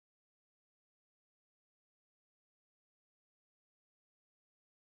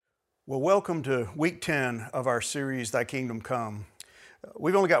Well, welcome to week 10 of our series, Thy Kingdom Come.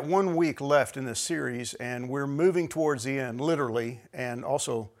 We've only got 1 week left in this series, and we're moving towards the end, literally, and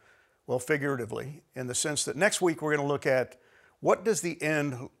also, well, figuratively, in the sense that next week we're going to look at what does the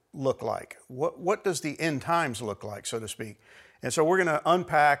end look like? What does the end times look like, so to speak? And so we're going to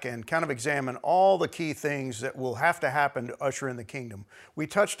unpack and kind of examine all the key things that will have to happen to usher in the kingdom. We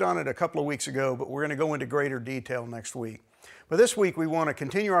touched on it a couple of weeks ago, but we're going to go into greater detail next week. But this week we want to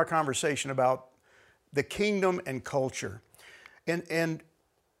continue our conversation about the kingdom and culture. And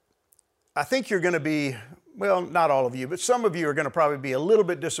I think you're going to be, well, not all of you, but some of you are going to probably be a little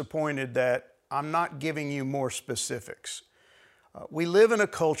bit disappointed that I'm not giving you more specifics. We live in a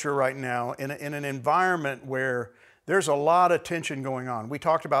culture right now, in an environment where there's a lot of tension going on. We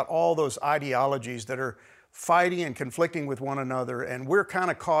talked about all those ideologies that are fighting and conflicting with one another, and we're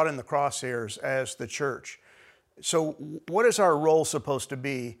kind of caught in the crosshairs as the church. So what is our role supposed to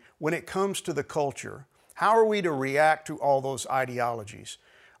be when it comes to the culture? How are we to react to all those ideologies?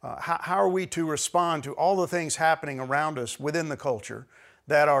 How are we to respond to all the things happening around us within the culture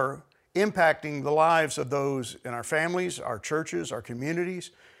that are impacting the lives of those in our families, our churches, our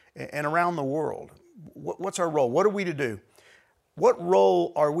communities, and around the world? What's our role? What are we to do? What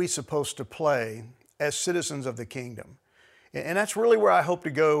role are we supposed to play as citizens of the kingdom? And that's really where I hope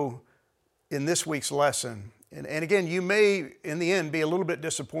to go in this week's lesson. And again, you may, in the end, be a little bit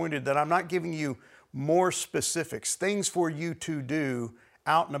disappointed that I'm not giving you more specifics, things for you to do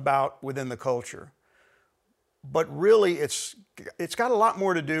out and about within the culture. But really, it's got a lot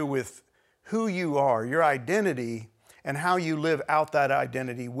more to do with who you are, your identity, and how you live out that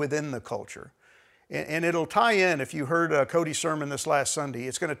identity within the culture. And it'll tie in, if you heard Cody's sermon this last Sunday,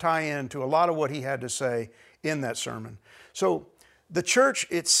 it's going to tie in to a lot of what he had to say in that sermon. So the church,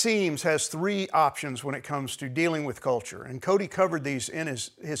 it seems, has 3 options when it comes to dealing with culture. And Cody covered these in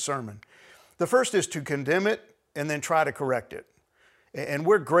his sermon. The first is to condemn it and then try to correct it. And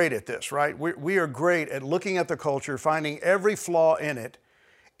we're great at this, right? We are great at looking at the culture, finding every flaw in it,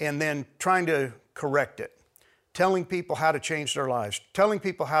 and then trying to correct it. Telling people how to change their lives, telling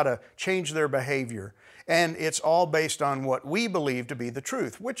people how to change their behavior. And it's all based on what we believe to be the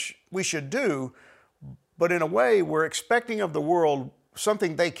truth, which we should do, but in a way we're expecting of the world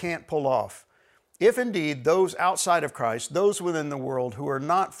something they can't pull off. If indeed those outside of Christ, those within the world who are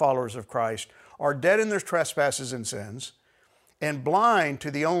not followers of Christ, are dead in their trespasses and sins, and blind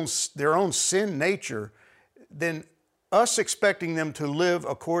to their own sin nature, then us expecting them to live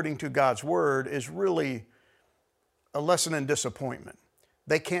according to God's word is really a lesson in disappointment.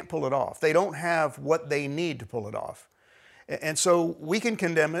 They can't pull it off. They don't have what they need to pull it off. And so we can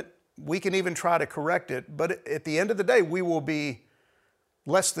condemn it. We can even try to correct it. But at the end of the day, we will be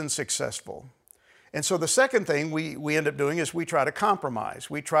less than successful. And so the second thing we end up doing is we try to compromise.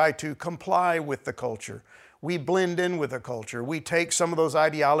 We try to comply with the culture. We blend in with the culture. We take some of those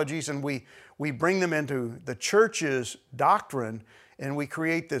ideologies and we bring them into the church's doctrine, and we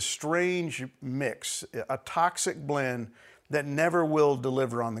create this strange mix, a toxic blend that never will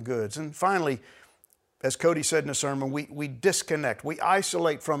deliver on the goods. And finally, as Cody said in the sermon, we disconnect. We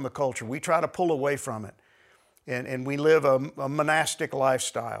isolate from the culture. We try to pull away from it. And we live a monastic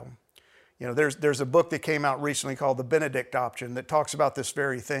lifestyle. You know, there's a book that came out recently called The Benedict Option that talks about this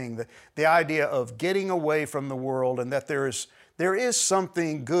very thing, the idea of getting away from the world, and that there is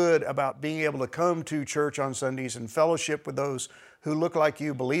something good about being able to come to church on Sundays and fellowship with those who look like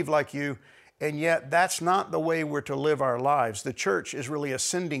you, believe like you, and yet that's not the way we're to live our lives. The church is really a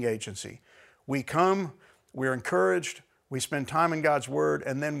sending agency. We come, we're encouraged, we spend time in God's word,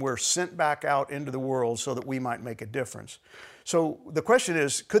 and then we're sent back out into the world so that we might make a difference. So the question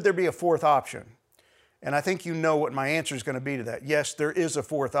is, could there be a 4th option? And I think you know what my answer is going to be to that. Yes, there is a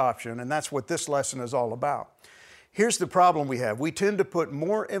 4th option, and that's what this lesson is all about. Here's the problem we have. We tend to put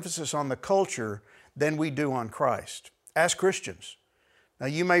more emphasis on the culture than we do on Christ as Christians. Now,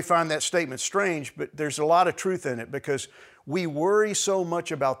 you may find that statement strange, but there's a lot of truth in it, because we worry so much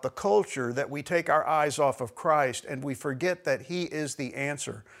about the culture that we take our eyes off of Christ and we forget that He is the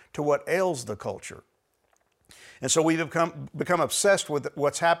answer to what ails the culture. And so we become obsessed with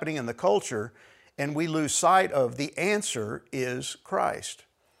what's happening in the culture, and we lose sight of the answer is Christ.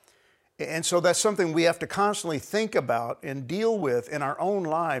 And so that's something we have to constantly think about and deal with in our own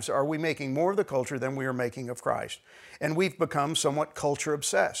lives. Are we making more of the culture than we are making of Christ? And we've become somewhat culture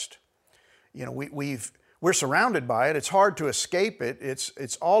obsessed. You know, we're surrounded by it. It's hard to escape it.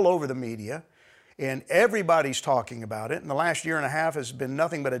 It's all over the media, and everybody's talking about it. And the last year and a half has been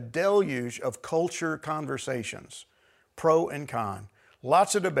nothing but a deluge of culture conversations, pro and con.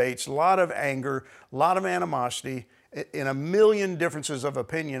 Lots of debates, a lot of anger, a lot of animosity, in a million differences of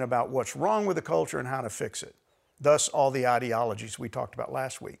opinion about what's wrong with the culture and how to fix it. Thus, all the ideologies we talked about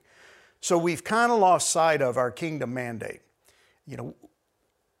last week. So we've kind of lost sight of our kingdom mandate. You know,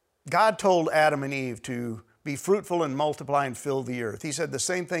 God told Adam and Eve to be fruitful and multiply and fill the earth. He said the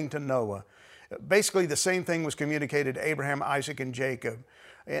same thing to Noah. Basically, the same thing was communicated to Abraham, Isaac, and Jacob.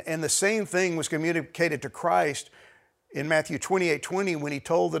 And the same thing was communicated to Christ in Matthew 28:20 when he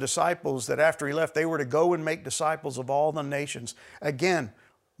told the disciples that after he left, they were to go and make disciples of all the nations. Again,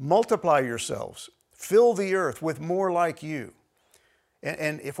 multiply yourselves, fill the earth with more like you.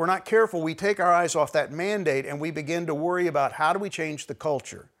 And if we're not careful, we take our eyes off that mandate and we begin to worry about how do we change the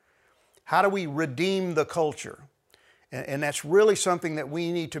culture? How do we redeem the culture? And that's really something that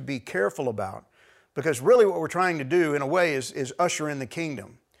we need to be careful about, because really what we're trying to do in a way is usher in the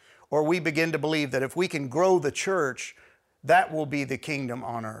kingdom. Or we begin to believe that if we can grow the church, that will be the kingdom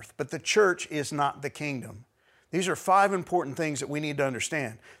on earth. But the church is not the kingdom. These are 5 important things that we need to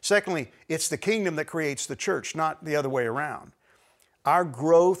understand. Secondly, it's the kingdom that creates the church, not the other way around. Our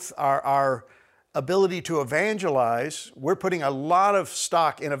growth, our ability to evangelize, we're putting a lot of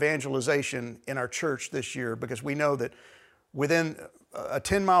stock in evangelization in our church this year, because we know that within a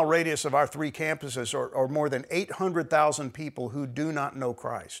 10-mile radius of our 3 campuses are more than 800,000 people who do not know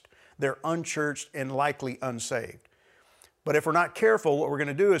Christ. They're unchurched and likely unsaved. But if we're not careful, what we're going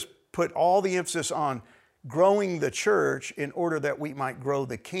to do is put all the emphasis on growing the church in order that we might grow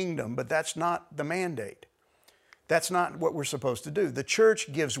the kingdom, but that's not the mandate. That's not what we're supposed to do. The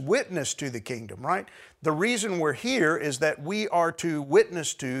church gives witness to the kingdom, right? The reason we're here is that we are to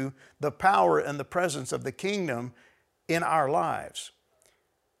witness to the power and the presence of the kingdom in our lives.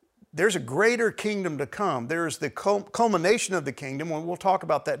 There's a greater kingdom to come. There's the culmination of the kingdom, and we'll talk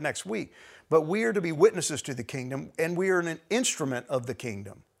about that next week. But we are to be witnesses to the kingdom, and we are an instrument of the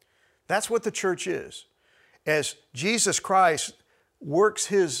kingdom. That's what the church is. As Jesus Christ works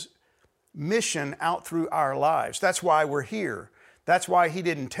His mission out through our lives. That's why we're here. That's why He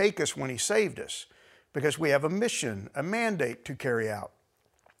didn't take us when He saved us, because we have a mission, a mandate to carry out.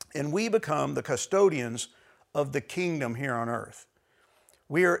 And we become the custodians of the kingdom here on earth.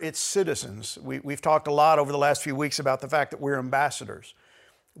 We are its citizens. We've talked a lot over the last few weeks about the fact that we're ambassadors.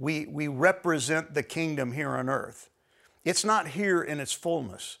 We represent the kingdom here on earth. It's not here in its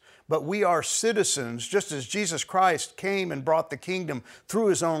fullness, but we are citizens. Just as Jesus Christ came and brought the kingdom through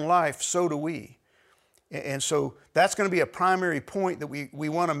His own life, so do we. And so that's going to be a primary point that we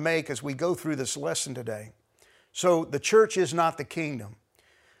want to make as we go through this lesson today. So the church is not the kingdom.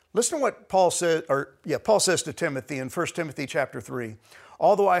 Listen to what Paul says to Timothy in 1 Timothy chapter 3.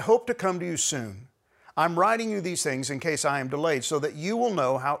 Although I hope to come to you soon, I'm writing you these things in case I am delayed, so that you will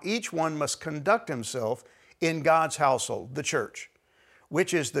know how each one must conduct himself in God's household, the church,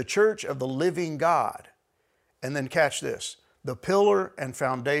 which is the church of the living God. And then catch this, the pillar and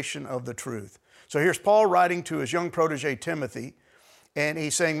foundation of the truth. So here's Paul writing to his young protege, Timothy, and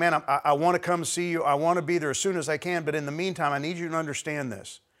he's saying, man, I want to come see you. I want to be there as soon as I can, but in the meantime, I need you to understand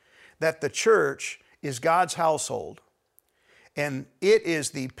this, that the church is God's household, and it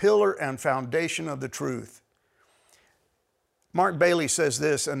is the pillar and foundation of the truth. Mark Bailey says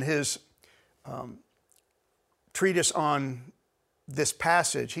this in his treatise on this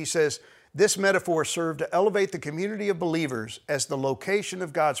passage. He says, this metaphor served to elevate the community of believers as the location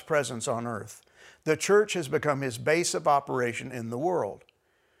of God's presence on earth. The church has become His base of operation in the world.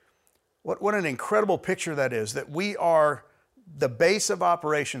 What an incredible picture that is, that we are the base of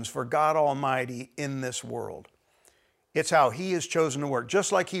operations for God Almighty in this world. It's how He has chosen to work.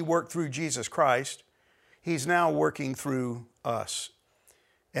 Just like He worked through Jesus Christ, He's now working through us.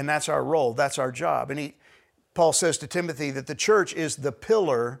 And that's our role, that's our job. And Paul says to Timothy that the church is the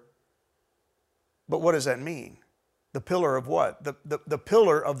pillar, but what does that mean? The pillar of what? The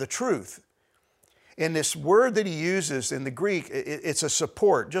pillar of the truth. And this word that he uses in the Greek, it's a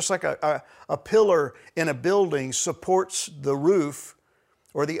support. Just like a pillar in a building supports the roof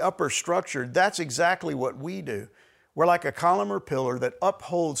or the upper structure, that's exactly what we do. We're like a column or pillar that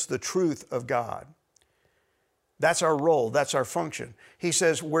upholds the truth of God. That's our role, that's our function. He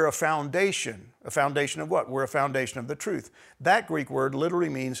says we're a foundation. A foundation of what? We're a foundation of the truth. That Greek word literally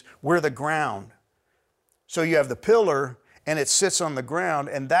means we're the ground. So you have the pillar and it sits on the ground,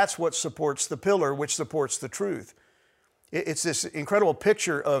 and that's what supports the pillar, which supports the truth. It's this incredible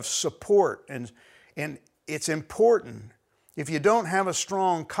picture of support, and it's important. If you don't have a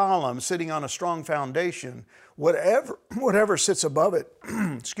strong column sitting on a strong foundation, whatever sits above it,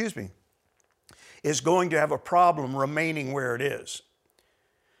 excuse me, is going to have a problem remaining where it is.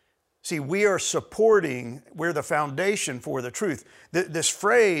 See, we're the foundation for the truth. This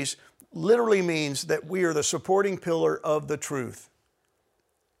phrase, literally means that we are the supporting pillar of the truth.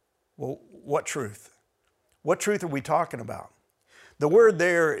 Well, what truth? What truth are we talking about? The word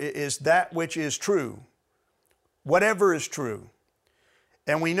there is that which is true. Whatever is true.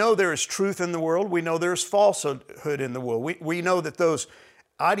 And we know there is truth in the world. We know there's falsehood in the world. We know that those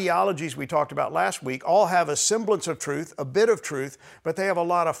ideologies we talked about last week all have a semblance of truth, a bit of truth, but they have a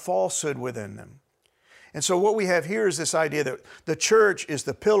lot of falsehood within them. And so what we have here is this idea that the church is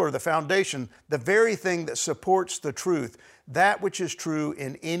the pillar, the foundation, the very thing that supports the truth, that which is true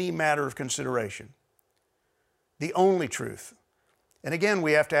in any matter of consideration. The only truth. And again,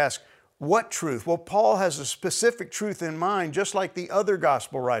 we have to ask, what truth? Well, Paul has a specific truth in mind, just like the other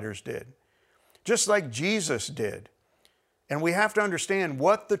gospel writers did, just like Jesus did. And we have to understand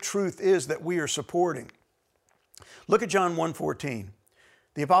what the truth is that we are supporting. Look at John 1:14.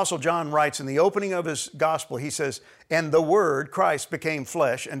 The Apostle John writes in the opening of his gospel, he says, "And the Word, Christ, became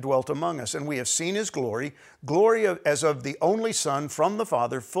flesh and dwelt among us, and we have seen His glory, as of the only Son from the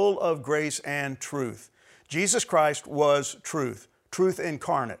Father, full of grace and truth." Jesus Christ was truth, truth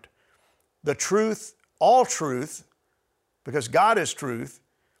incarnate. The truth, all truth, because God is truth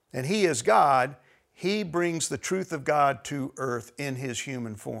and He is God, He brings the truth of God to earth in His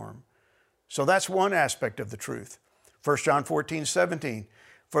human form. So that's one aspect of the truth. 1 John 14:17,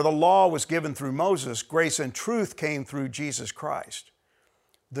 "For the law was given through Moses, grace and truth came through Jesus Christ."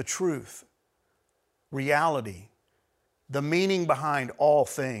 The truth, reality, the meaning behind all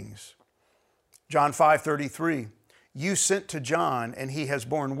things. John 5:33, "You sent to John, and he has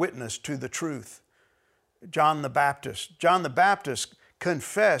borne witness to the truth." John the Baptist. John the Baptist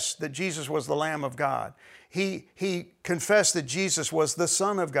confessed that Jesus was the Lamb of God. He confessed that Jesus was the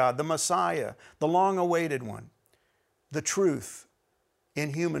Son of God, the Messiah, the long-awaited one. The truth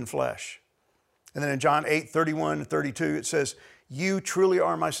in human flesh. And then in John 8:31 and 32, it says, "You truly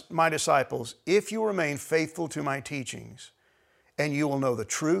are my disciples if you remain faithful to my teachings, and you will know the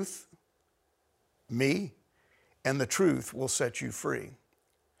truth, me, and the truth will set you free."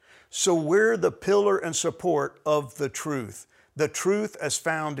 So we're the pillar and support of the truth as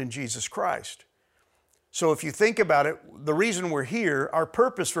found in Jesus Christ. So if you think about it, the reason we're here, our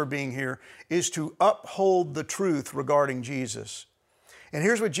purpose for being here, is to uphold the truth regarding Jesus. And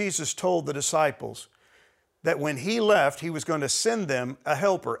here's what Jesus told the disciples, that when He left, He was going to send them a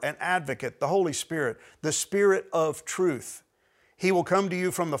helper, an advocate, the Holy Spirit, the Spirit of truth. "He will come to you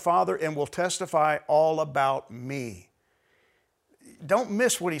from the Father and will testify all about me." Don't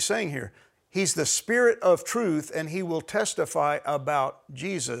miss what He's saying here. He's the Spirit of truth, and He will testify about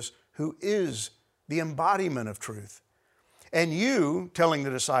Jesus, who is the embodiment of truth. "And you," telling the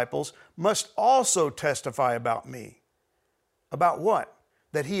disciples, "must also testify about me." About what?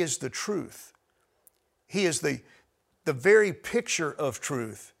 That He is the truth. He is the very picture of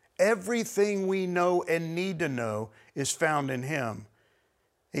truth. Everything we know and need to know is found in Him.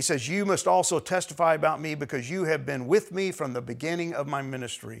 He says, "You must also testify about me because you have been with me from the beginning of my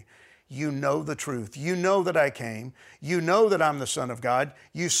ministry." You know the truth. You know that I came. You know that I'm the Son of God.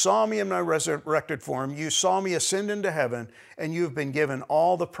 You saw me in my resurrected form. You saw me ascend into heaven, and you have been given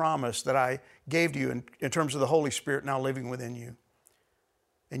all the promise that I gave to you in terms of the Holy Spirit now living within you.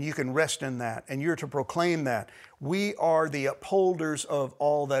 And you can rest in that, and you're to proclaim that. We are the upholders of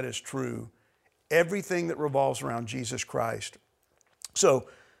all that is true, everything that revolves around Jesus Christ. So,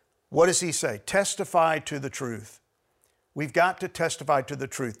 what does He say? Testify to the truth. We've got to testify to the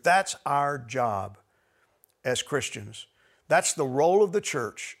truth. That's our job as Christians. That's the role of the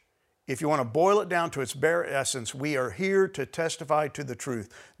church. If you want to boil it down to its bare essence, we are here to testify to the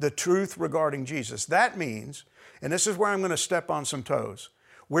truth regarding Jesus. That means, and this is where I'm going to step on some toes,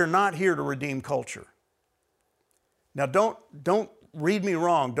 we're not here to redeem culture. Now, don't read me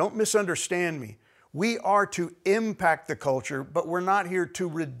wrong. Don't misunderstand me. We are to impact the culture, but we're not here to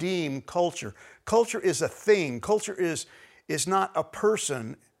redeem culture. Culture is a thing. Culture is not a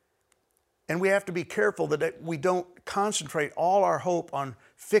person. And we have to be careful that we don't concentrate all our hope on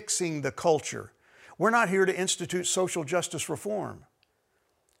fixing the culture. We're not here to institute social justice reform.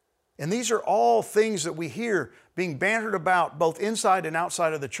 And these are all things that we hear being bantered about both inside and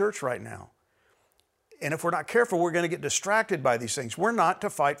outside of the church right now. And if we're not careful, we're going to get distracted by these things. We're not to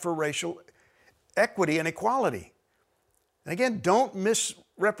fight for racial equity and equality. And again, don't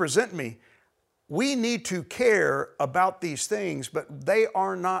misrepresent me. We need to care about these things, but they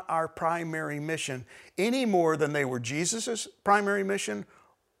are not our primary mission any more than they were Jesus' primary mission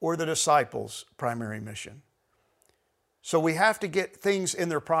or the disciples' primary mission. So we have to get things in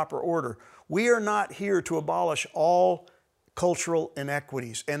their proper order. We are not here to abolish all cultural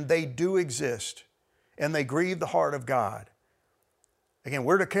inequities, and they do exist, and they grieve the heart of God. Again,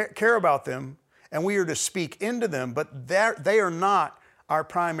 we're to care about them and we are to speak into them, but they are not our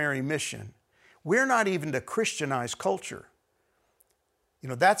primary mission. We're not even to Christianize culture. You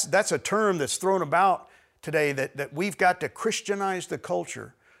know, that's a term that's thrown about today, that we've got to Christianize the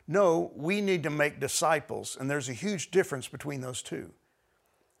culture. No, we need to make disciples, and there's a huge difference between those two.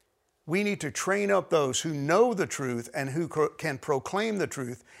 We need to train up those who know the truth and who can proclaim the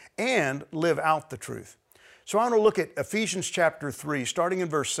truth and live out the truth. So I want to look at Ephesians chapter 3, starting in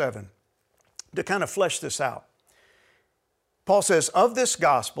verse 7, to kind of flesh this out. Paul says, of this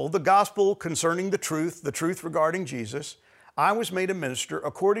gospel, the gospel concerning the truth regarding Jesus, I was made a minister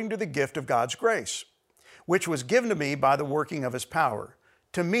according to the gift of God's grace, which was given to me by the working of His power.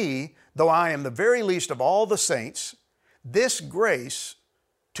 To me, though I am the very least of all the saints, this grace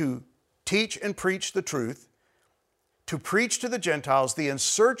to teach and preach the truth, to preach to the Gentiles the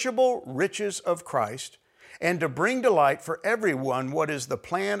unsearchable riches of Christ, and to bring to light for everyone what is the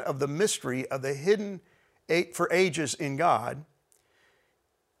plan of the mystery of the hidden for ages in God.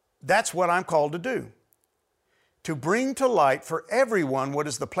 That's what I'm called to do. To bring to light for everyone what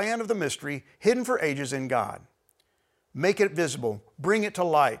is the plan of the mystery hidden for ages in God. Make it visible, bring it to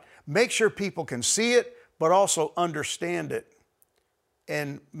light, make sure people can see it, but also understand it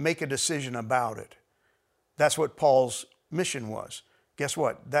and make a decision about it. That's what Paul's mission was. Guess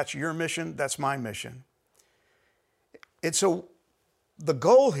what? That's your mission, that's my mission. And so the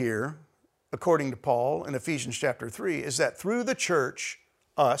goal here, according to Paul in Ephesians chapter 3, is that through the church,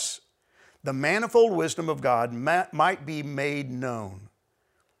 us, the manifold wisdom of God might be made known.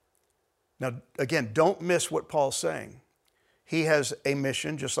 Now, again, don't miss what Paul's saying. He has a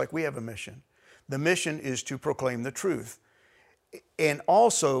mission just like we have a mission. The mission is to proclaim the truth and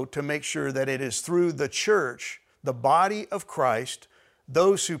also to make sure that it is through the church, the body of Christ,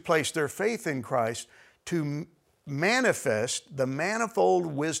 those who place their faith in Christ, to manifest the manifold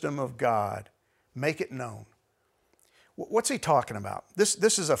wisdom of God, make it known. What's he talking about?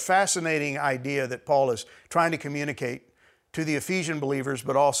 This is a fascinating idea that Paul is trying to communicate to the Ephesian believers,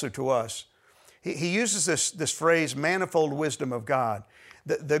 but also to us. He uses this phrase, manifold wisdom of God.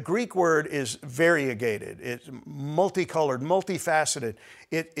 The Greek word is variegated. It's multicolored, multifaceted.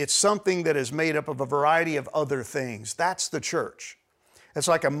 It's something that is made up of a variety of other things. That's the church. It's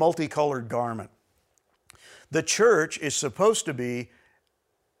like a multicolored garment. The church is supposed to be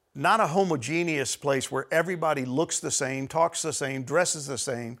not a homogeneous place where everybody looks the same, talks the same, dresses the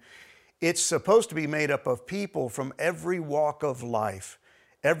same. It's supposed to be made up of people from every walk of life,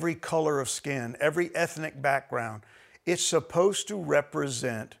 every color of skin, every ethnic background. It's supposed to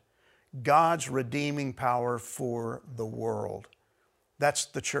represent God's redeeming power for the world. That's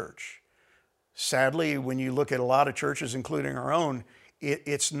the church. Sadly, when you look at a lot of churches, including our own,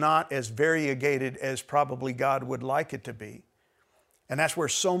 it's not as variegated as probably God would like it to be. And that's where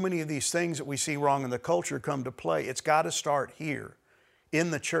so many of these things that we see wrong in the culture come to play. It's got to start here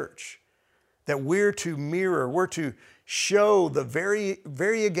in the church, that we're to mirror, we're to show the very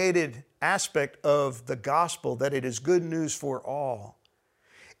variegated aspect of the gospel, that it is good news for all.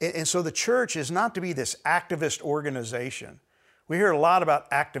 And so the church is not to be this activist organization. We hear a lot about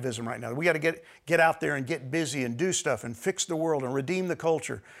activism right now. We got to get out there and get busy and do stuff and fix the world and redeem the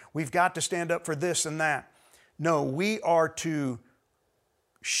culture. We've got to stand up for this and that. No, we are to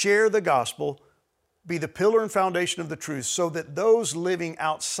share the gospel, be the pillar and foundation of the truth, so that those living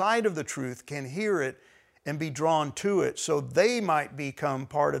outside of the truth can hear it and be drawn to it, so they might become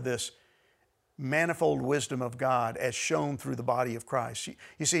part of this manifold wisdom of God as shown through the body of Christ.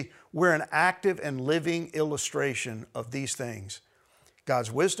 You see, we're an active and living illustration of these things: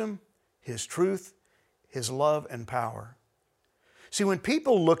 God's wisdom, His truth, His love and power. See, when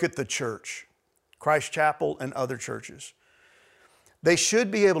people look at the church, Christ Chapel and other churches, they should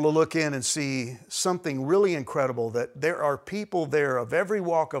be able to look in and see something really incredible, that there are people there of every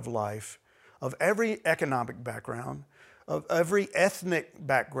walk of life, of every economic background, of every ethnic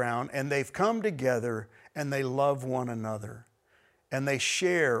background, and they've come together and they love one another, and they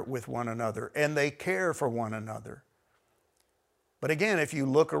share with one another, and they care for one another. But again, if you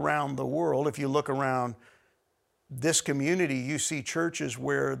look around the world, if you look around this community, you see churches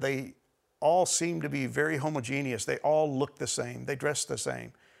where they all seem to be very homogeneous. They all look the same. They dress the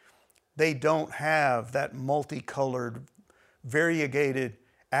same. They don't have that multicolored, variegated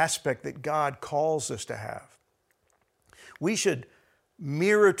aspect that God calls us to have. We should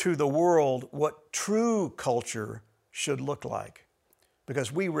mirror to the world what true culture should look like,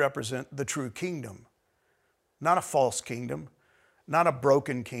 because we represent the true kingdom, not a false kingdom, not a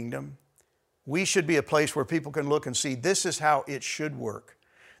broken kingdom. We should be a place where people can look and see, this is how it should work.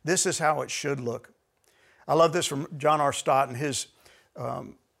 This is how it should look. I love this from John R. Stott in his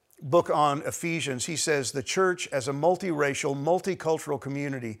book on Ephesians, he says, the church as a multiracial, multicultural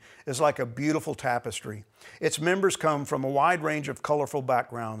community is like a beautiful tapestry. Its members come from a wide range of colorful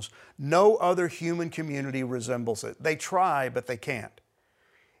backgrounds. No other human community resembles it. They try, but they can't.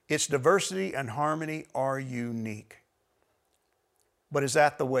 Its diversity and harmony are unique. But is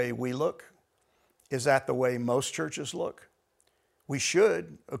that the way we look? Is that the way most churches look? We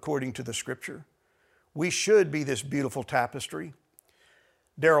should, according to the Scripture. We should be this beautiful tapestry.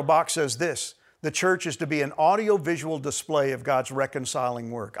 Darrell Bock says this, the church is to be an audio-visual display of God's reconciling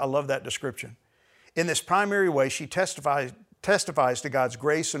work. I love that description. In this primary way, she testifies to God's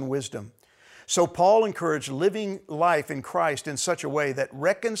grace and wisdom. So Paul encouraged living life in Christ in such a way that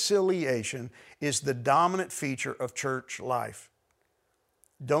reconciliation is the dominant feature of church life.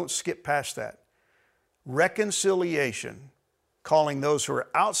 Don't skip past that. Reconciliation, calling those who are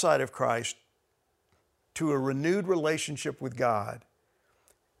outside of Christ to a renewed relationship with God,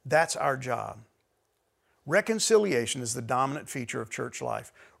 that's our job. Reconciliation is the dominant feature of church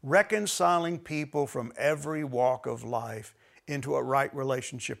life. Reconciling people from every walk of life into a right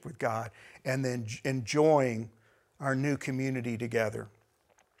relationship with God and then enjoying our new community together.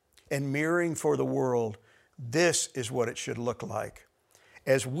 And mirroring for the world, this is what it should look like.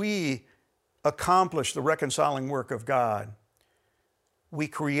 As we accomplish the reconciling work of God, we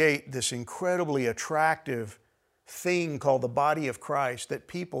create this incredibly attractive thing called the body of Christ that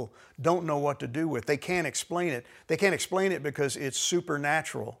people don't know what to do with. They can't explain it. They can't explain it because it's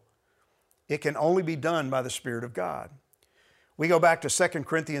supernatural. It can only be done by the Spirit of God. We go back to 2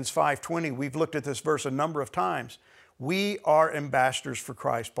 Corinthians 5:20. We've looked at this verse a number of times. We are ambassadors for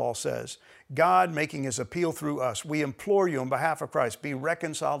Christ, Paul says. God making his appeal through us. We implore you on behalf of Christ, be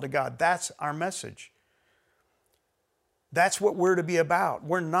reconciled to God. That's our message. That's what we're to be about.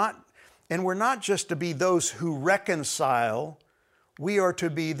 We're not just to be those who reconcile, we are to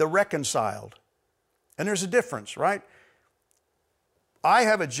be the reconciled. And there's a difference, right? I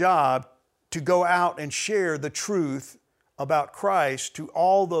have a job to go out and share the truth about Christ to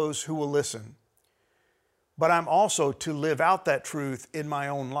all those who will listen. But I'm also to live out that truth in my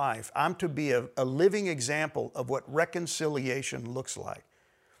own life. I'm to be a living example of what reconciliation looks like.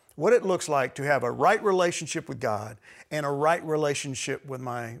 What it looks like to have a right relationship with God and a right relationship with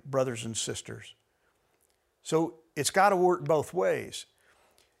my brothers and sisters. So it's got to work both ways.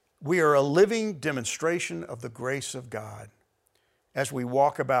 We are a living demonstration of the grace of God as we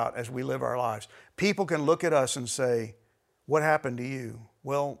walk about, as we live our lives. People can look at us and say, what happened to you?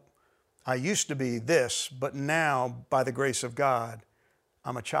 Well, I used to be this, but now, by the grace of God,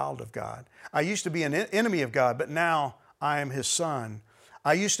 I'm a child of God. I used to be an enemy of God, but now I am his son.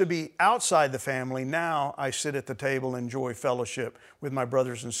 I used to be outside the family. Now I sit at the table and enjoy fellowship with my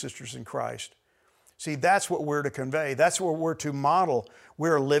brothers and sisters in Christ. See, that's what we're to convey. That's what we're to model.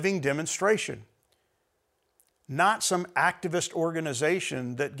 We're a living demonstration. Not some activist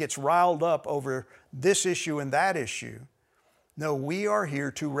organization that gets riled up over this issue and that issue. No, we are here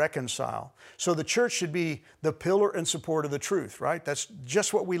to reconcile. So the church should be the pillar and support of the truth, right? That's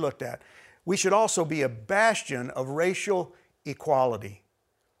just what we looked at. We should also be a bastion of racial equality.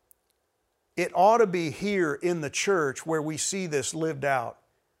 It ought to be here in the church where we see this lived out,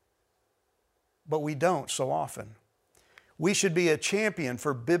 but we don't so often. We should be a champion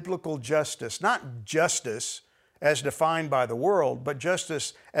for biblical justice, not justice as defined by the world, but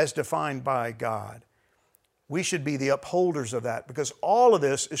justice as defined by God. We should be the upholders of that because all of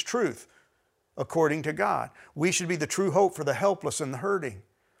this is truth according to God. We should be the true hope for the helpless and the hurting.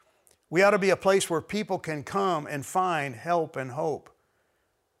 We ought to be a place where people can come and find help and hope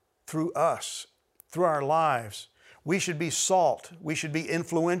through us, through our lives. We should be salt. We should be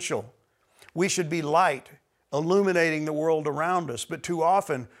influential. We should be light, illuminating the world around us. But too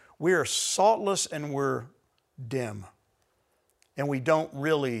often, we are saltless and we're dim. And we don't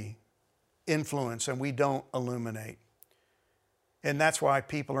really influence and we don't illuminate. And that's why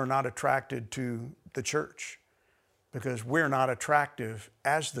people are not attracted to the church, because we're not attractive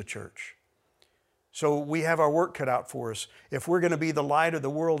as the church. So we have our work cut out for us. If we're going to be the light of the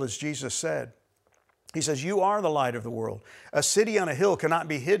world, as Jesus said, he says, you are the light of the world. A city on a hill cannot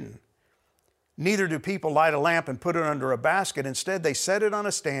be hidden. Neither do people light a lamp and put it under a basket. Instead, they set it on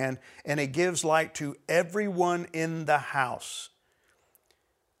a stand and it gives light to everyone in the house.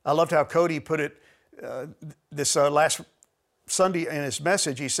 I loved how Cody put it this last Sunday in his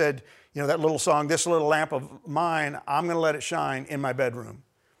message. He said, you know, that little song, this little lamp of mine, I'm going to let it shine in my bedroom,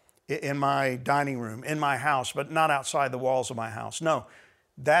 in my dining room, in my house, but not outside the walls of my house. No,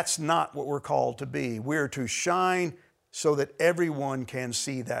 that's not what we're called to be. We're to shine so that everyone can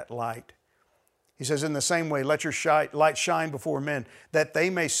see that light. He says, in the same way, let your light shine before men, that they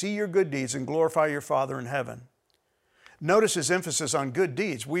may see your good deeds and glorify your Father in heaven. Notice his emphasis on good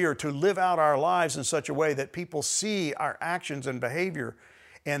deeds. We are to live out our lives in such a way that people see our actions and behavior,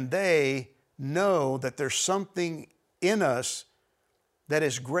 and they know that there's something in us that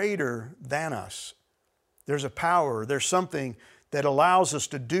is greater than us. There's a power, there's something that allows us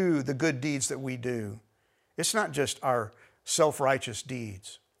to do the good deeds that we do. It's not just our self-righteous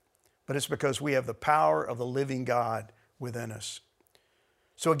deeds, but it's because we have the power of the living God within us.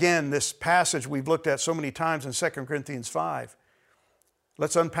 So again, this passage we've looked at so many times in 2 Corinthians 5.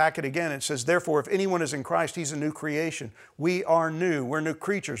 Let's unpack it again. It says, therefore, if anyone is in Christ, he's a new creation. We are new. We're new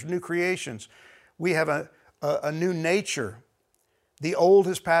creatures, new creations. We have a new nature. The old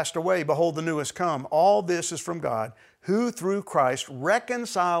has passed away. Behold, the new has come. All this is from God, who through Christ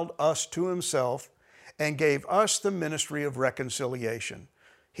reconciled us to himself and gave us the ministry of reconciliation.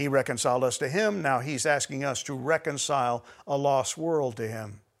 He reconciled us to him. Now he's asking us to reconcile a lost world to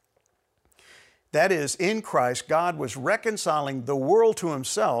him. That is, in Christ, God was reconciling the world to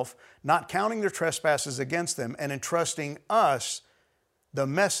himself, not counting their trespasses against them, and entrusting us the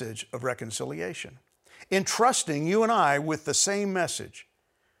message of reconciliation. Entrusting you and I with the same message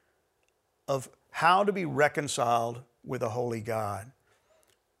of how to be reconciled with a holy God.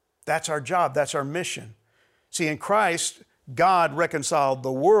 That's our job. That's our mission. See, in Christ, God reconciled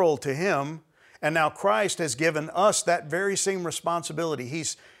the world to him, and now Christ has given us that very same responsibility.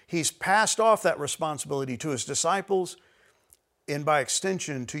 He's passed off that responsibility to his disciples and by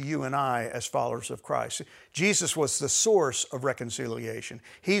extension to you and I as followers of Christ. Jesus was the source of reconciliation.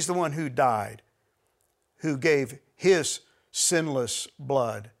 He's the one who died, who gave his sinless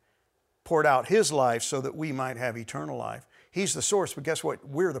blood, poured out his life so that we might have eternal life. He's the source, but guess what?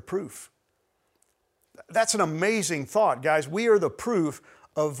 We're the proof. That's an amazing thought, guys. We are the proof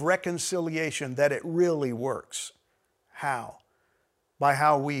of reconciliation, that it really works. How? By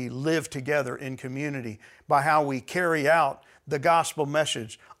how we live together in community, by how we carry out the gospel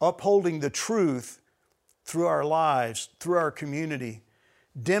message, upholding the truth through our lives, through our community,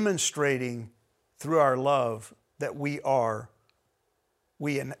 demonstrating through our love that we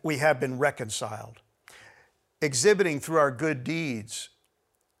have been reconciled, exhibiting through our good deeds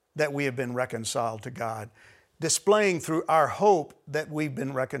that we have been reconciled to God, displaying through our hope that we've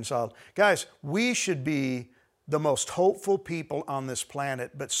been reconciled. Guys, we should be the most hopeful people on this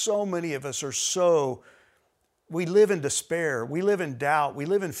planet, but so many of us we live in despair, we live in doubt, we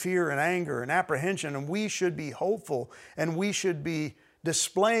live in fear and anger and apprehension, and we should be hopeful, and we should be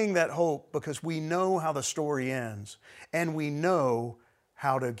displaying that hope because we know how the story ends, and we know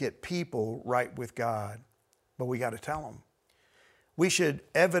how to get people right with God, but we got to tell them. We should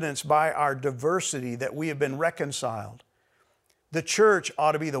evidence by our diversity that we have been reconciled. The church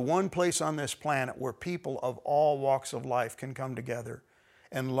ought to be the one place on this planet where people of all walks of life can come together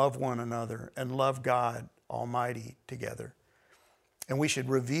and love one another and love God Almighty together. And we should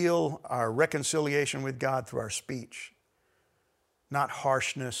reveal our reconciliation with God through our speech, not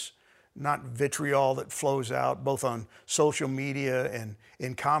harshness, not vitriol that flows out both on social media and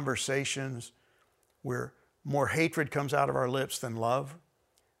in conversations where more hatred comes out of our lips than love.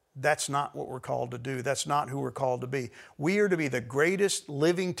 That's not what we're called to do. That's not who we're called to be. We are to be the greatest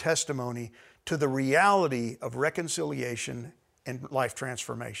living testimony to the reality of reconciliation and life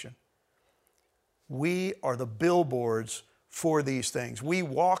transformation. We are the billboards for these things. We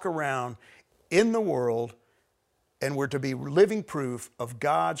walk around in the world and we're to be living proof of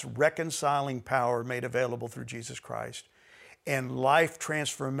God's reconciling power made available through Jesus Christ and life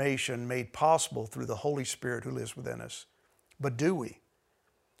transformation made possible through the Holy Spirit who lives within us. But do we?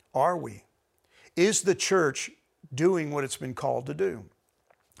 Are we? Is the church doing what it's been called to do?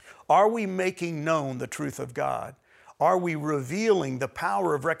 Are we making known the truth of God? Are we revealing the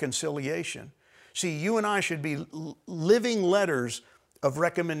power of reconciliation? See, you and I should be living letters of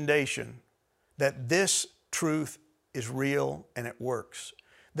recommendation that this truth is real and it works.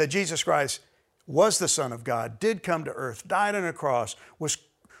 That Jesus Christ was the Son of God, did come to earth, died on a cross,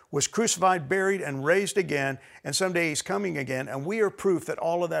 was crucified, buried, and raised again, and someday He's coming again, and we are proof that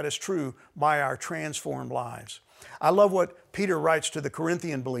all of that is true by our transformed lives. I love what Peter writes to the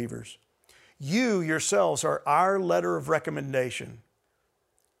Corinthian believers. You yourselves are our letter of recommendation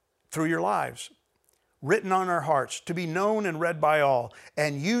through your lives, written on our hearts, to be known and read by all,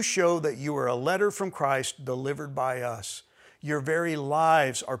 and you show that you are a letter from Christ delivered by us. Your very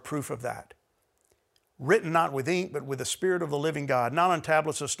lives are proof of that. Written not with ink, but with the Spirit of the living God, not on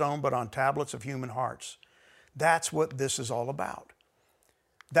tablets of stone, but on tablets of human hearts. That's what this is all about.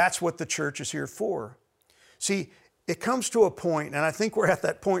 That's what the church is here for. See, it comes to a point, and I think we're at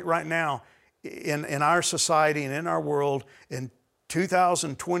that point right now in our society and in our world in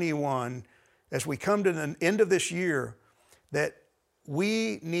 2021, as we come to the end of this year, that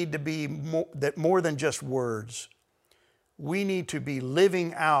we need to be more than just words. We need to be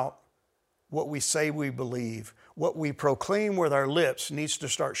living out what we say we believe. What we proclaim with our lips needs to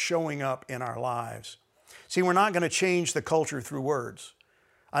start showing up in our lives. See, we're not going to change the culture through words.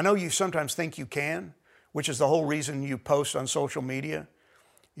 I know you sometimes think you can, which is the whole reason you post on social media.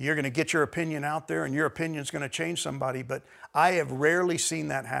 You're going to get your opinion out there and your opinion is going to change somebody, but I have rarely seen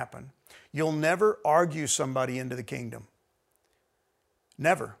that happen. You'll never argue somebody into the kingdom.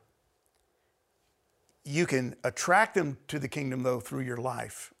 Never. You can attract them to the kingdom, though, through your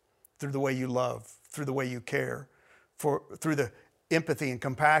life, through the way you love, through the way you care, through the empathy and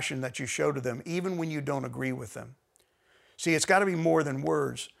compassion that you show to them, even when you don't agree with them. See, it's got to be more than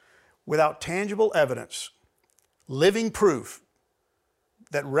words. Without tangible evidence, living proof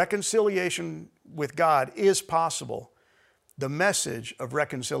that reconciliation with God is possible, the message of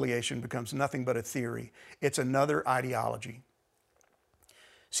reconciliation becomes nothing but a theory. It's another ideology.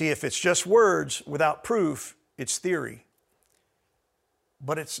 See, if it's just words without proof, it's theory.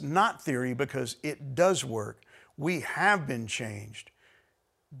 But it's not theory because it does work. We have been changed.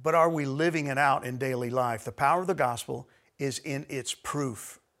 But are we living it out in daily life? The power of the gospel is in its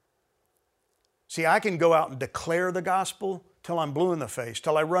proof. See, I can go out and declare the gospel till I'm blue in the face,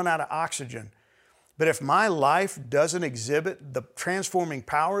 till I run out of oxygen. But if my life doesn't exhibit the transforming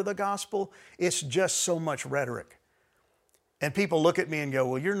power of the gospel, it's just so much rhetoric. And people look at me and go,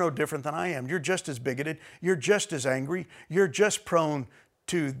 well, you're no different than I am. You're just as bigoted. You're just as angry. You're just prone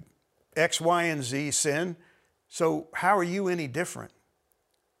to X, Y, and Z sin. So how are you any different?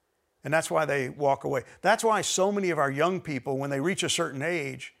 And that's why they walk away. That's why so many of our young people, when they reach a certain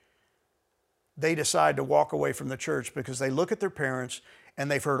age, they decide to walk away from the church because they look at their parents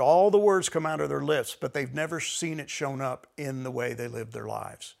and they've heard all the words come out of their lips, but they've never seen it shown up in the way they live their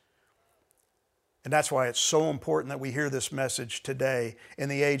lives. And that's why it's so important that we hear this message today in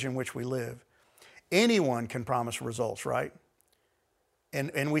the age in which we live. Anyone can promise results, right?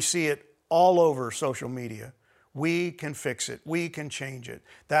 And we see it all over social media. We can fix it. We can change it.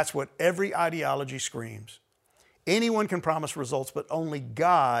 That's what every ideology screams. Anyone can promise results, but only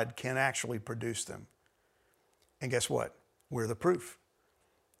God can actually produce them. And guess what? We're the proof.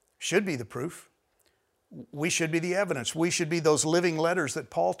 Should be the proof. We should be the evidence. We should be those living letters that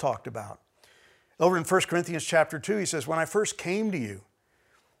Paul talked about. Over in 1 Corinthians chapter 2, he says, when I first came to you,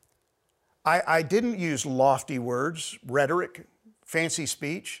 I didn't use lofty words, rhetoric, fancy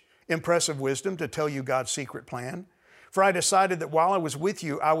speech, impressive wisdom to tell you God's secret plan. For I decided that while I was with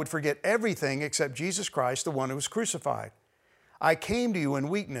you, I would forget everything except Jesus Christ, the one who was crucified. I came to you in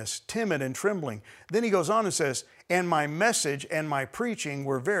weakness, timid and trembling. Then he goes on and says, and my message and my preaching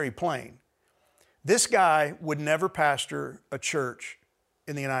were very plain. This guy would never pastor a church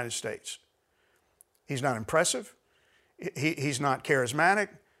in the United States. He's not impressive. He's not charismatic.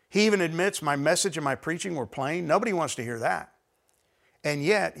 He even admits my message and my preaching were plain. Nobody wants to hear that. And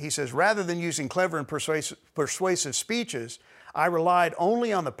yet, he says, rather than using clever and persuasive speeches, I relied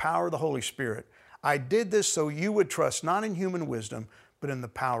only on the power of the Holy Spirit. I did this so you would trust not in human wisdom, but in the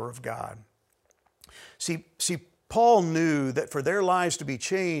power of God. See, Paul knew that for their lives to be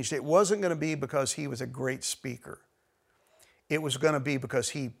changed, it wasn't going to be because he was a great speaker. It was going to be because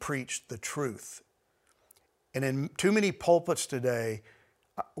he preached the truth. And in too many pulpits today,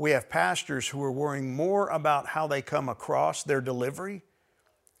 we have pastors who are worrying more about how they come across their delivery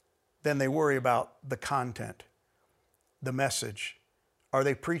than they worry about the content, the message. Are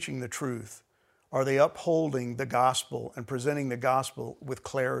they preaching the truth? Are they upholding the gospel and presenting the gospel with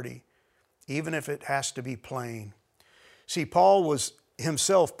clarity, even if it has to be plain? See, Paul was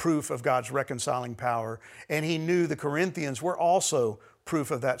himself proof of God's reconciling power, and he knew the Corinthians were also proof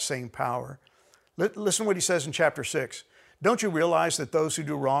of that same power. Listen to what he says in chapter 6. Don't you realize that those who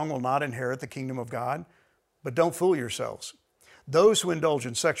do wrong will not inherit the kingdom of God? But don't fool yourselves. Those who indulge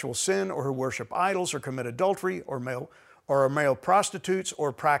in sexual sin or who worship idols or commit adultery or are male prostitutes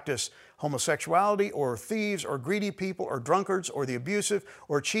or practice homosexuality or thieves or greedy people or drunkards or the abusive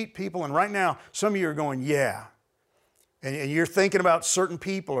or cheat people. And right now, some of you are going, yeah. And you're thinking about certain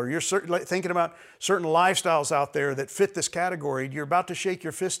people or you're thinking about certain lifestyles out there that fit this category. You're about to shake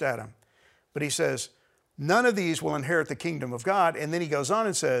your fist at them. But he says, none of these will inherit the kingdom of God. And then he goes on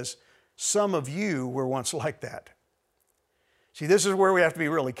and says, some of you were once like that. See, this is where we have to be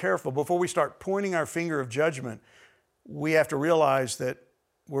really careful. Before we start pointing our finger of judgment, we have to realize that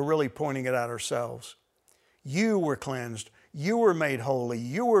we're really pointing it at ourselves. You were cleansed. You were made holy.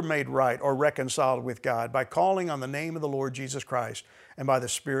 You were made right or reconciled with God by calling on the name of the Lord Jesus Christ and by the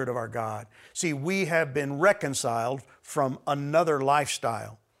Spirit of our God. See, we have been reconciled from another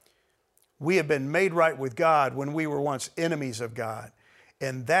lifestyle. We have been made right with God when we were once enemies of God.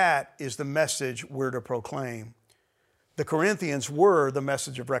 And that is the message we're to proclaim. The Corinthians were the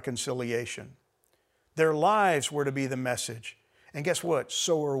message of reconciliation. Their lives were to be the message. And guess what?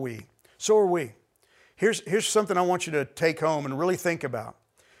 So are we. So are we. Here's something I want you to take home and really think about.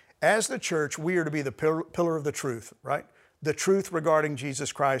 As the church, we are to be the pillar of the truth, right? The truth regarding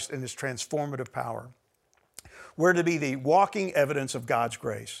Jesus Christ and His transformative power. We're to be the walking evidence of God's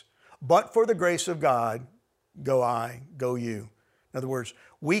grace. But for the grace of God, go I, go you. In other words,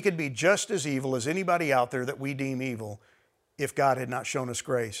 we could be just as evil as anybody out there that we deem evil if God had not shown us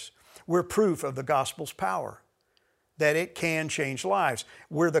grace. We're proof of the gospel's power, that it can change lives.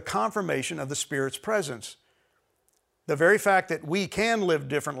 We're the confirmation of the Spirit's presence. The very fact that we can live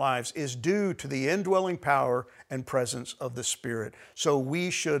different lives is due to the indwelling power and presence of the Spirit. So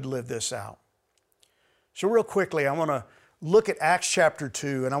we should live this out. So real quickly, I want to look at Acts chapter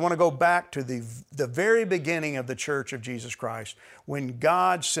 2, and I want to go back to the very beginning of the Church of Jesus Christ, when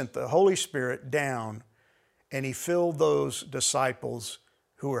God sent the Holy Spirit down and He filled those disciples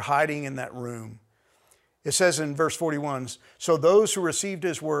who were hiding in that room. It says in verse 41, so those who received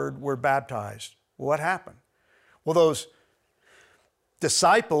His word were baptized. Well, what happened? Well, those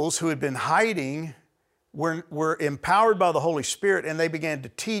disciples who had been hiding were empowered by the Holy Spirit, and they began to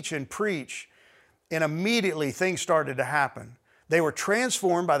teach and preach. And immediately things started to happen. They were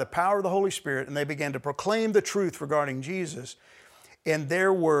transformed by the power of the Holy Spirit, and they began to proclaim the truth regarding Jesus. And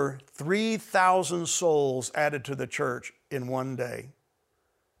there were 3,000 souls added to the church in one day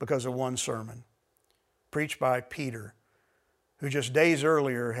because of one sermon preached by Peter, who just days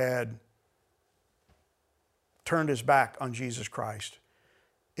earlier had turned his back on Jesus Christ.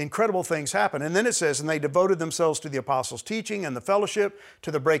 Incredible things happen. And then it says, and they devoted themselves to the apostles' teaching and the fellowship,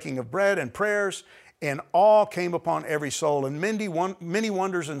 to the breaking of bread and prayers, and awe came upon every soul. And many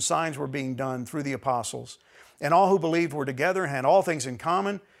wonders and signs were being done through the apostles. And all who believed were together and had all things in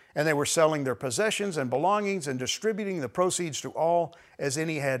common, and they were selling their possessions and belongings and distributing the proceeds to all as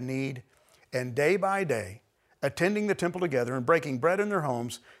any had need. And day by day, attending the temple together and breaking bread in their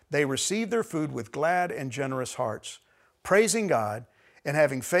homes, they received their food with glad and generous hearts, praising God and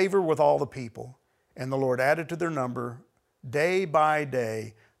having favor with all the people. And the Lord added to their number day by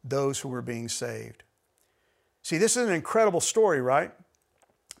day those who were being saved. See, this is an incredible story, right?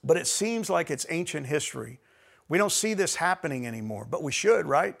 But it seems like it's ancient history. We don't see this happening anymore, but we should,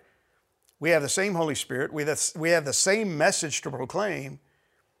 right? We have the same Holy Spirit. We have the same message to proclaim.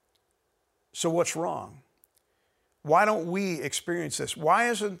 So what's wrong? Why don't we experience this? Why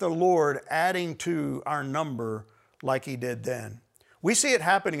isn't the Lord adding to our number like He did then? We see it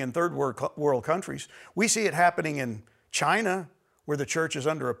happening in third world countries. We see it happening in China, where the church is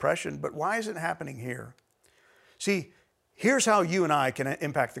under oppression, but why isn't it happening here? See, here's how you and I can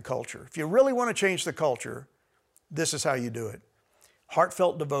impact the culture. If you really want to change the culture, this is how you do it.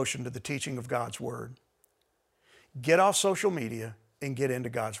 Heartfelt devotion to the teaching of God's Word. Get off social media and get into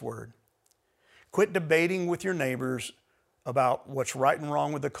God's Word. Quit debating with your neighbors about what's right and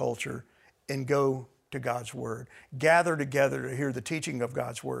wrong with the culture and go to God's Word. Gather together to hear the teaching of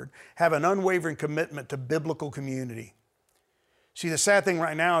God's Word. Have an unwavering commitment to biblical community. See, the sad thing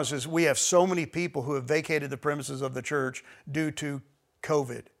right now is we have so many people who have vacated the premises of the church due to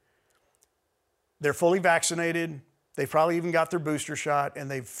COVID. They're fully vaccinated. They've probably even got their booster shot,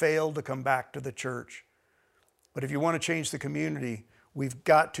 and they've failed to come back to the church. But if you want to change the community, we've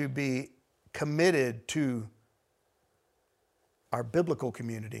got to be committed to our biblical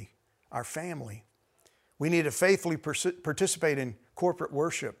community, our family. We need to faithfully participate in corporate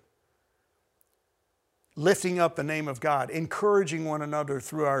worship, lifting up the name of God, encouraging one another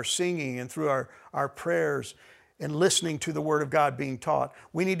through our singing and through our prayers, and listening to the Word of God being taught.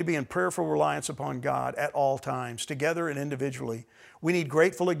 We need to be in prayerful reliance upon God at all times, together and individually. We need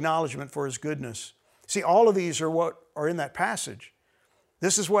grateful acknowledgement for His goodness. See, all of these are what are in that passage.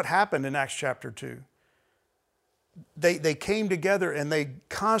 This is what happened in Acts chapter 2. They came together and they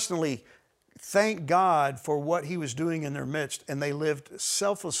constantly thanked God for what He was doing in their midst, and they lived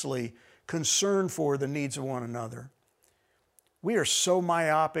selflessly concerned for the needs of one another. We are so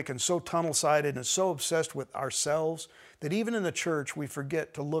myopic and so tunnel-sighted and so obsessed with ourselves that even in the church we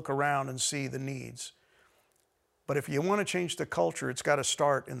forget to look around and see the needs. But if you want to change the culture, it's got to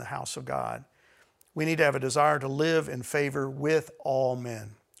start in the house of God. We need to have a desire to live in favor with all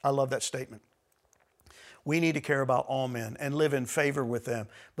men. I love that statement. We need to care about all men and live in favor with them.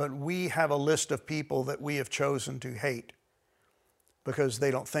 But we have a list of people that we have chosen to hate. because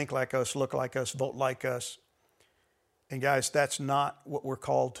they don't think like us, look like us, vote like us. And guys, that's not what we're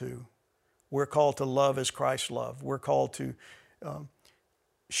called to. We're called to love as Christ loved. We're called to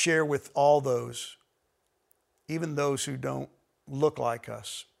share with all those, even those who don't look like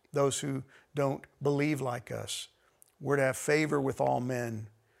us, those who don't believe like us. We're to have favor with all men.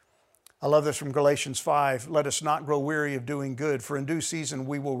 I love this from Galatians 5. Let us not grow weary of doing good, for in due season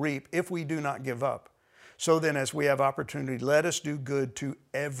we will reap if we do not give up. So then, as we have opportunity, let us do good to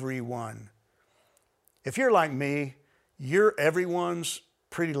everyone. If you're like me, your everyone's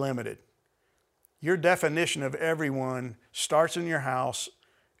pretty limited. Your definition of everyone starts in your house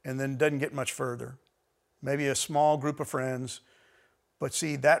and then doesn't get much further. Maybe a small group of friends. But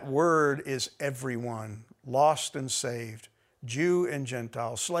see, that word is everyone, lost and saved, Jew and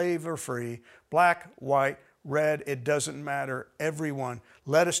Gentile, slave or free, black, white, red, it doesn't matter, everyone.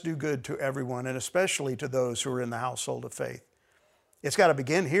 Let us do good to everyone, and especially to those who are in the household of faith. It's got to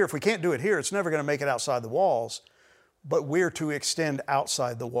begin here. If we can't do it here, it's never going to make it outside the walls, but we're to extend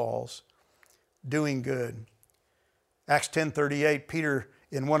outside the walls, doing good. Acts 10:38, Peter,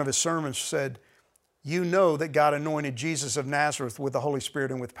 in one of his sermons, said, you know that God anointed Jesus of Nazareth with the Holy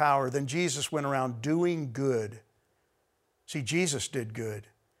Spirit and with power. Then Jesus went around doing good. See, Jesus did good.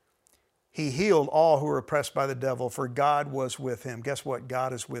 He healed all who were oppressed by the devil, for God was with him. Guess what?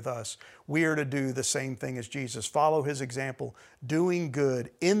 God is with us. We are to do the same thing as Jesus. Follow his example, doing good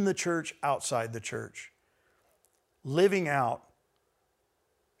in the church, outside the church. Living out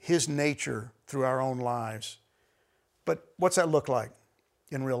his nature through our own lives. But what's that look like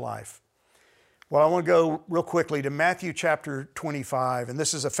in real life? Well, I want to go real quickly to Matthew chapter 25, and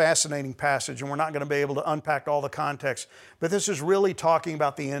this is a fascinating passage, and we're not going to be able to unpack all the context, but this is really talking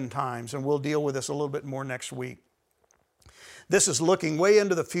about the end times, and we'll deal with this a little bit more next week. This is looking way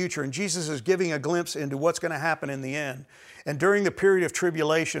into the future, and Jesus is giving a glimpse into what's going to happen in the end. And during the period of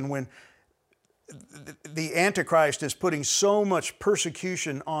tribulation, when the Antichrist is putting so much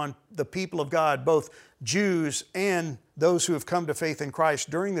persecution on the people of God, both Jews and those who have come to faith in Christ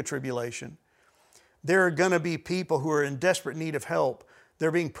during the tribulation, there are going to be people who are in desperate need of help.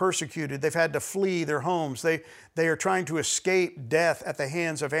 They're being persecuted. They've had to flee their homes. They are trying to escape death at the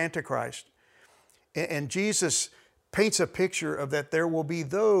hands of Antichrist. And Jesus paints a picture of that there will be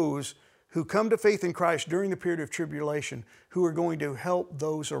those who come to faith in Christ during the period of tribulation who are going to help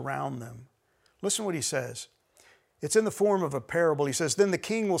those around them. Listen to what he says. It's in the form of a parable. He says, then the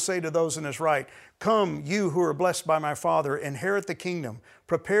king will say to those in his right, come, you who are blessed by my Father, inherit the kingdom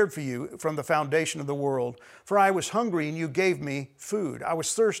prepared for you from the foundation of the world. For I was hungry and you gave me food. I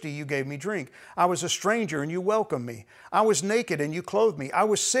was thirsty, you gave me drink. I was a stranger and you welcomed me. I was naked and you clothed me. I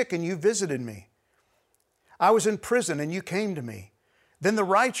was sick and you visited me. I was in prison and you came to me. Then the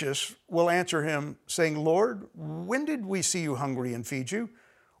righteous will answer him, saying, Lord, when did we see you hungry and feed you?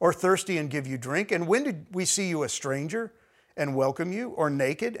 Or thirsty and give you drink? And when did we see you a stranger and welcome you? Or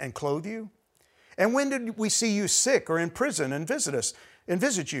naked and clothe you? And when did we see you sick or in prison and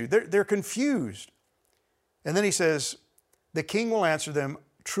visit you? They're confused. And then he says, the king will answer them,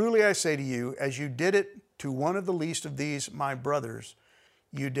 truly I say to you, as you did it to one of the least of these, my brothers,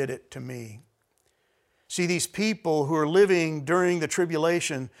 you did it to me. See, these people who are living during the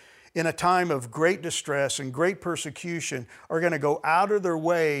tribulation in a time of great distress and great persecution are going to go out of their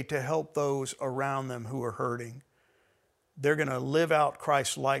way to help those around them who are hurting. They're going to live out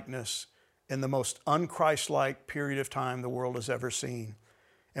Christ's likeness in the most un-Christ-like period of time the world has ever seen.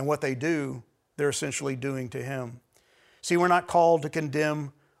 And what they do, they're essentially doing to him. See, we're not called to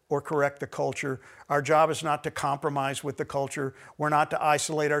condemn or correct the culture. Our job is not to compromise with the culture. We're not to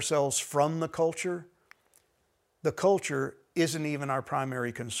isolate ourselves from the culture. The culture isn't even our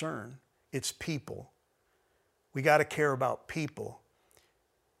primary concern. It's people. We got to care about people.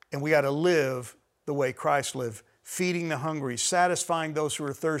 And we got to live the way Christ lived, feeding the hungry, satisfying those who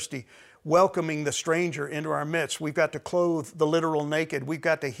are thirsty, welcoming the stranger into our midst. We've got to clothe the literal naked. We've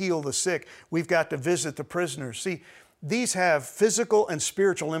got to heal the sick. We've got to visit the prisoners. See, these have physical and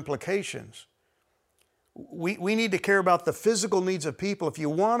spiritual implications. We need to care about the physical needs of people. If you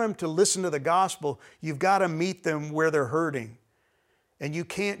want them to listen to the gospel, you've got to meet them where they're hurting. And you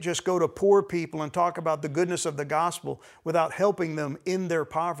can't just go to poor people and talk about the goodness of the gospel without helping them in their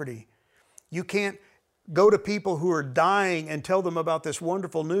poverty. You can't go to people who are dying and tell them about this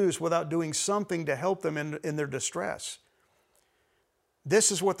wonderful news without doing something to help them in their distress.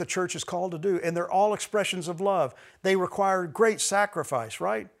 This is what the church is called to do, and they're all expressions of love. They require great sacrifice,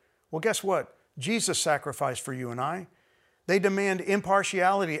 right? Well, guess what? Jesus sacrificed for you and I. They demand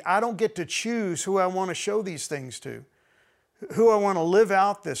impartiality. I don't get to choose who I want to show these things to, who I want to live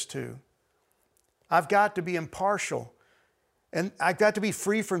out this to. I've got to be impartial. And I've got to be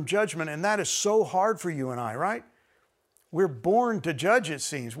free from judgment, and that is so hard for you and I, right? We're born to judge, it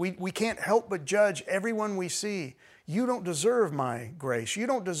seems. We can't help but judge everyone we see. You don't deserve my grace. You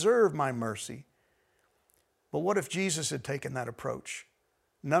don't deserve my mercy. But what if Jesus had taken that approach?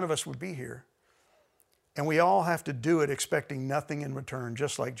 None of us would be here. And we all have to do it expecting nothing in return,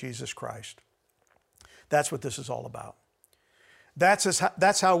 just like Jesus Christ. That's what this is all about.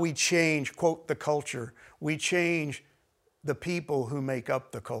 That's how we change, quote, the culture. We change the people who make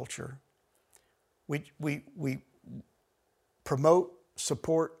up the culture. We promote,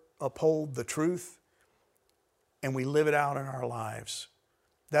 support, uphold the truth, and we live it out in our lives.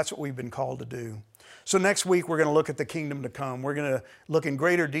 That's what we've been called to do. So next week, we're going to look at the kingdom to come. We're going to look in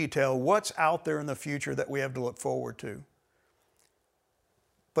greater detail what's out there in the future that we have to look forward to.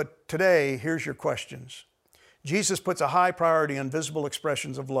 But today, here's your questions. Jesus puts a high priority on visible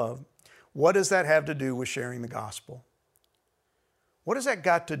expressions of love. What does that have to do with sharing the gospel? What has that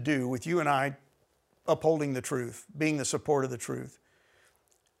got to do with you and I upholding the truth, being the support of the truth?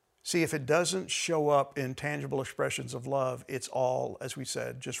 See, if it doesn't show up in tangible expressions of love, it's all, as we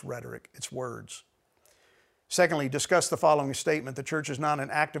said, just rhetoric. It's words. Secondly, discuss the following statement. The church is not an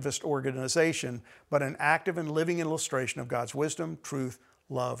activist organization, but an active and living illustration of God's wisdom, truth,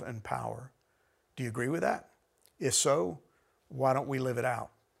 love, and power. Do you agree with that? If so, why don't we live it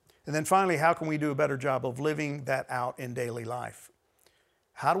out? And then finally, how can we do a better job of living that out in daily life?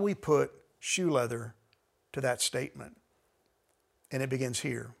 How do we put shoe leather to that statement? And it begins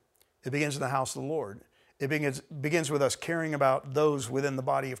here. It begins in the house of the Lord. It begins with us caring about those within the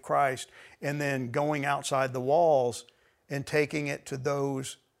body of Christ and then going outside the walls and taking it to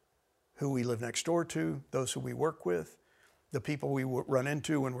those who we live next door to, those who we work with, the people we run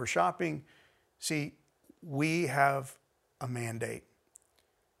into when we're shopping. See, we have a mandate,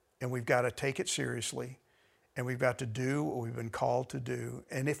 and we've got to take it seriously, and we've got to do what we've been called to do.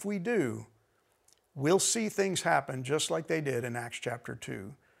 And if we do, we'll see things happen just like they did in Acts chapter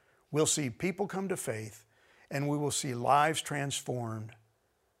 2. We'll see people come to faith, and we will see lives transformed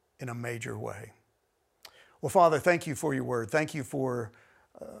in a major way. Well, Father, thank you for your word. Thank you for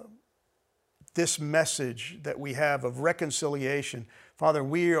this message that we have of reconciliation. Father,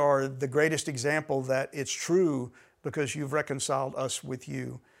 we are the greatest example that it's true because you've reconciled us with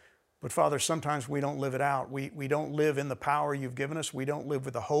you. But Father, sometimes we don't live it out. We don't live in the power you've given us. We don't live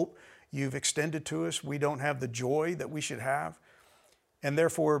with the hope you've extended to us. We don't have the joy that we should have. And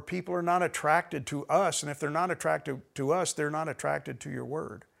therefore, people are not attracted to us. And if they're not attracted to us, they're not attracted to your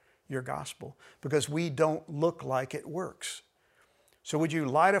word, your gospel, because we don't look like it works. So would you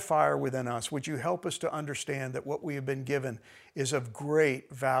light a fire within us? Would you help us to understand that what we have been given is of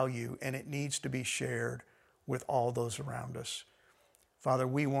great value and it needs to be shared with all those around us? Father,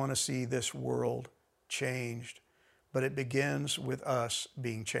 we want to see this world changed, but it begins with us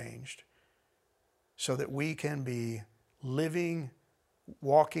being changed so that we can be living,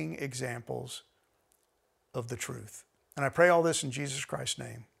 walking examples of the truth. And I pray all this in Jesus Christ's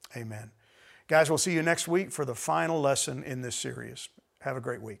name. Amen. Guys, we'll see you next week for the final lesson in this series. Have a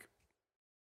great week.